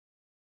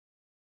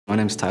My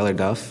name is Tyler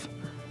Duff.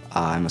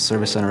 I'm a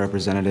service center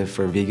representative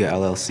for Viega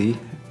LLC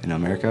in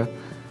America,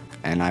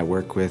 and I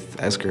work with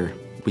Esker.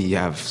 We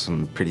have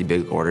some pretty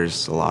big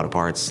orders, a lot of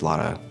parts, a lot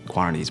of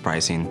quantities,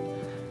 pricing,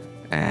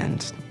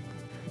 and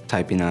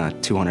typing a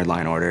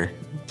 200-line order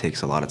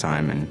takes a lot of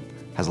time and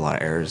has a lot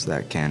of errors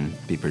that can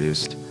be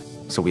produced.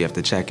 So we have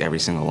to check every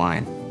single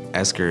line.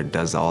 Esker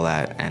does all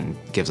that and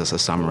gives us a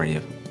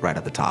summary right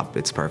at the top.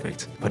 It's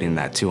perfect. Putting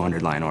that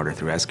 200-line order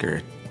through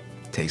Esker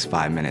takes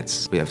 5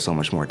 minutes. We have so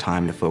much more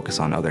time to focus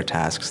on other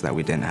tasks that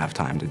we didn't have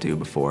time to do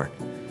before.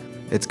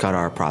 It's cut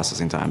our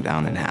processing time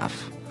down in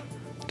half,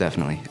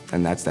 definitely.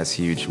 And that's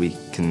huge. We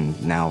can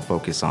now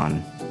focus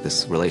on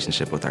this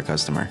relationship with our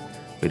customer.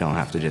 We don't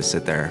have to just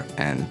sit there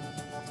and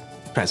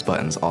press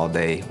buttons all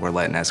day. We're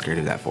letting Esker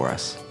do that for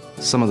us.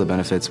 Some of the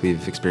benefits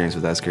we've experienced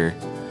with Esker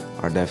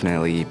are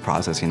definitely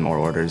processing more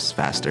orders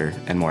faster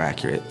and more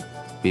accurate.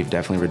 We've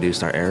definitely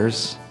reduced our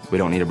errors. We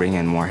don't need to bring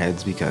in more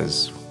heads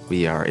because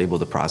we are able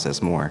to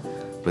process more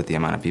with the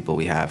amount of people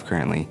we have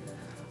currently.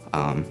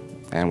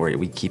 And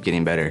we keep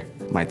getting better.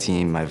 My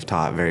team I've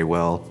taught very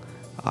well.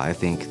 I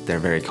think they're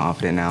very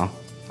confident now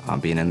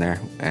being in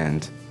there,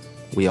 and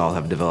we all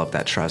have developed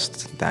that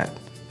trust that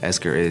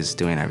Esker is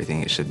doing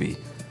everything it should be.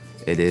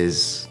 It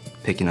is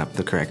picking up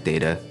the correct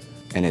data,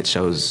 and it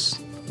shows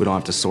we don't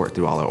have to sort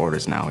through all our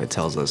orders now. It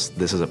tells us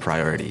this is a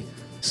priority,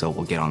 so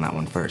we'll get on that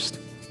one first.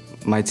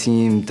 My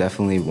team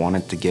definitely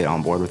wanted to get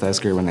on board with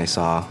Esker when they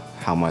saw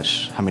how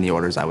many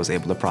orders I was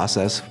able to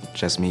process,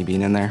 just me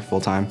being in there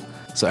full time.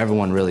 So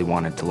everyone really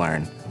wanted to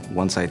learn.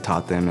 Once I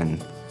taught them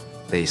and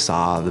they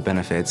saw the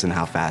benefits and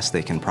how fast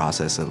they can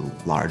process a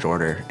large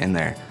order in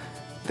there,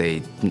 they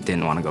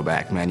didn't want to go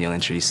back. Manual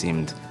entry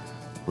seemed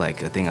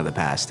like a thing of the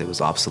past. It was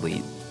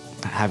obsolete.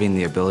 Having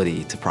the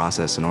ability to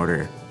process an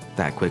order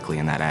that quickly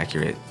and that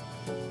accurate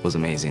was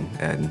amazing,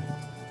 and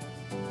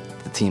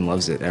the team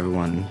loves it.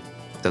 Everyone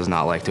does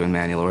not like doing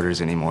manual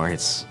orders anymore.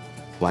 It's,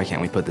 why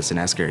can't we put this in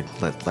Esker?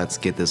 Let's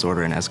get this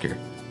order in Esker.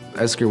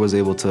 Esker was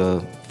able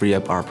to free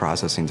up our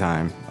processing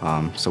time,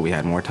 so we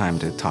had more time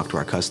to talk to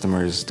our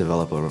customers,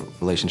 develop a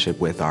relationship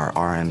with our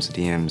RMs,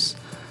 DMs,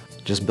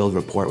 just build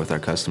rapport with our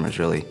customers,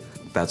 really.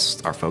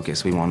 That's our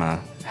focus. We want to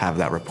have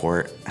that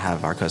rapport,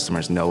 have our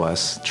customers know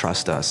us,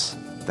 trust us,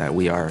 that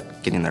we are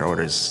getting their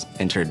orders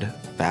entered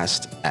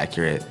fast,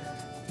 accurate,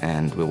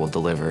 and we will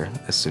deliver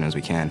as soon as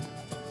we can.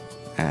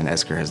 And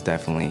Esker has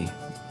definitely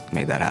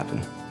made that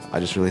happen. I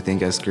just really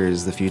think Esker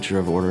is the future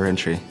of order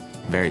entry.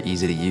 Very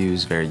easy to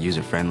use, very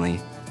user-friendly.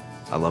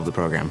 I love the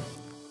program.